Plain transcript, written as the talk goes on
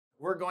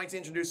We're going to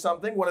introduce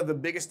something, one of the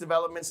biggest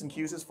developments in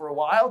Q-SYS for a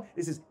while.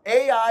 This is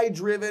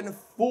AI-driven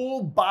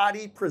full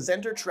body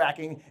presenter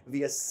tracking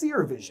via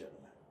Seervision.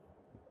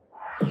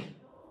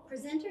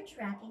 Presenter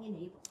tracking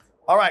enabled.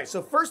 All right,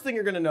 so first thing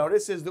you're going to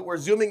notice is that we're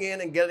zooming in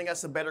and getting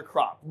us a better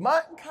crop.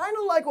 Kind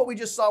of like what we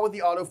just saw with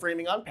the auto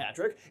framing on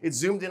Patrick. It's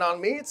zoomed in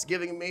on me. It's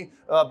giving me,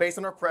 based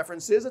on our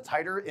preferences, a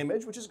tighter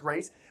image, which is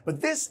great.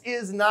 But this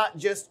is not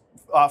just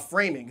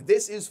framing.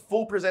 This is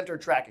full presenter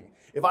tracking.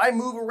 If I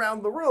move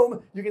around the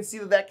room, you can see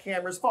that that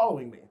camera is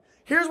following me.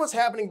 Here's what's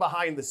happening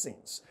behind the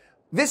scenes.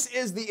 This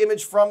is the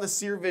image from the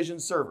Seervision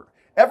server.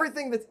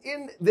 Everything that's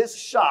in this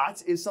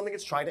shot is something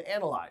it's trying to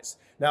analyze.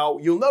 Now,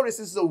 you'll notice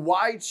this is a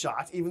wide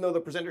shot, even though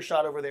the presenter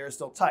shot over there is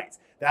still tight.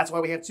 That's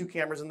why we have two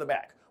cameras in the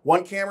back.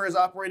 One camera is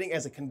operating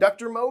as a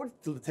conductor mode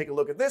to take a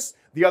look at this.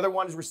 The other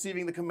one is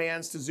receiving the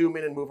commands to zoom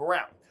in and move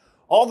around.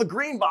 All the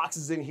green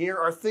boxes in here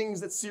are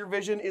things that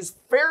Seervision is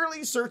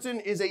fairly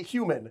certain is a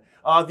human.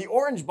 The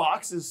orange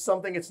box is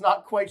something it's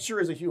not quite sure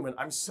is a human.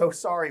 I'm so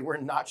sorry, we're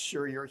not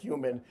sure you're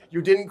human.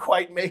 You didn't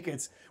quite make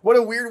it. What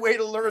a weird way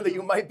to learn that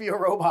you might be a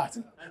robot.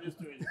 I'm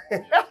just doing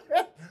it.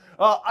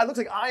 It looks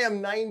like I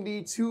am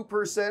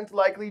 92%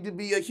 likely to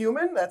be a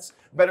human. That's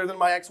better than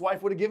my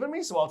ex-wife would have given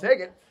me, so I'll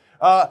take it.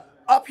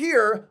 Up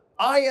here,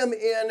 I am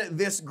in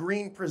this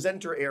green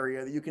presenter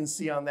area that you can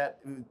see on that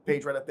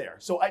page right up there.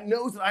 So it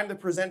knows that I'm the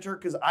presenter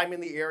because I'm in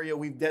the area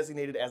we've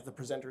designated as the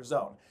presenter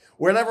zone.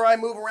 Whenever I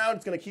move around,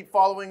 it's going to keep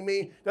following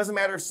me. Doesn't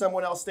matter if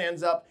someone else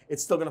stands up,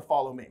 it's still going to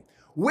follow me.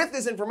 With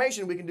this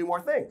information, we can do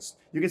more things.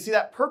 You can see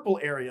that purple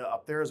area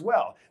up there as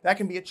well. That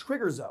can be a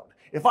trigger zone.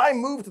 If I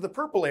move to the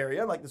purple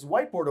area, like this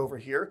whiteboard over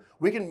here,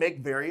 we can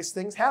make various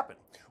things happen.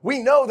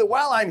 We know that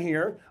while I'm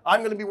here, I'm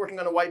going to be working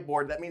on a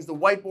whiteboard. That means the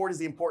whiteboard is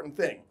the important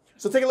thing.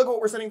 So take a look at what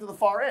we're setting to the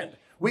far end.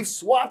 We've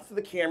swapped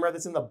the camera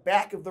that's in the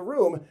back of the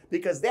room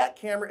because that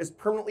camera is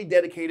permanently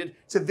dedicated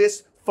to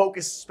this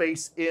focus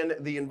space in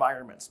the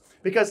environment.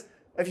 Because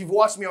if you've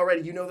watched me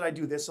already, you know that I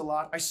do this a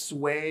lot. I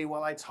sway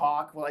while I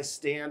talk, while I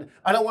stand.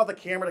 I don't want the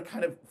camera to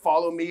kind of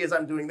follow me as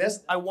I'm doing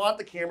this. I want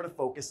the camera to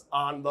focus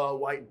on the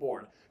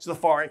whiteboard so the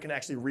far end can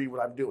actually read what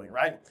I'm doing,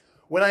 right?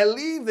 When I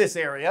leave this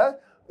area,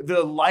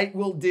 the light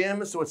will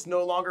dim, so it's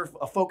no longer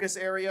a focus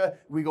area.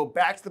 We go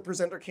back to the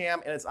presenter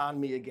cam, and it's on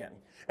me again.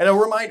 And a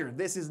reminder,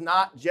 this is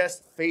not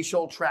just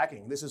facial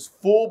tracking. This is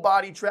full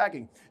body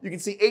tracking. You can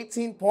see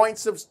 18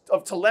 points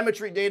of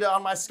telemetry data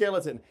on my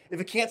skeleton. If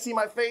it can't see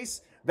my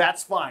face,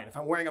 that's fine. If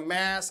I'm wearing a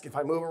mask, if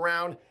I move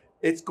around,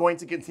 it's going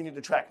to continue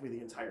to track me the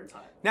entire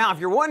time. Now, if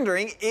you're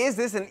wondering, is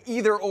this an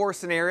either-or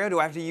scenario? Do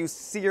I have to use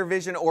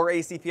Seervision or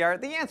ACPR?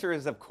 The answer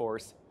is, of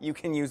course, you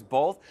can use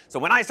both. So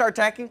when I start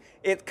tracking,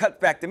 it cuts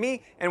back to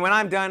me, and when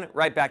I'm done,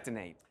 right back to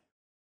Nate.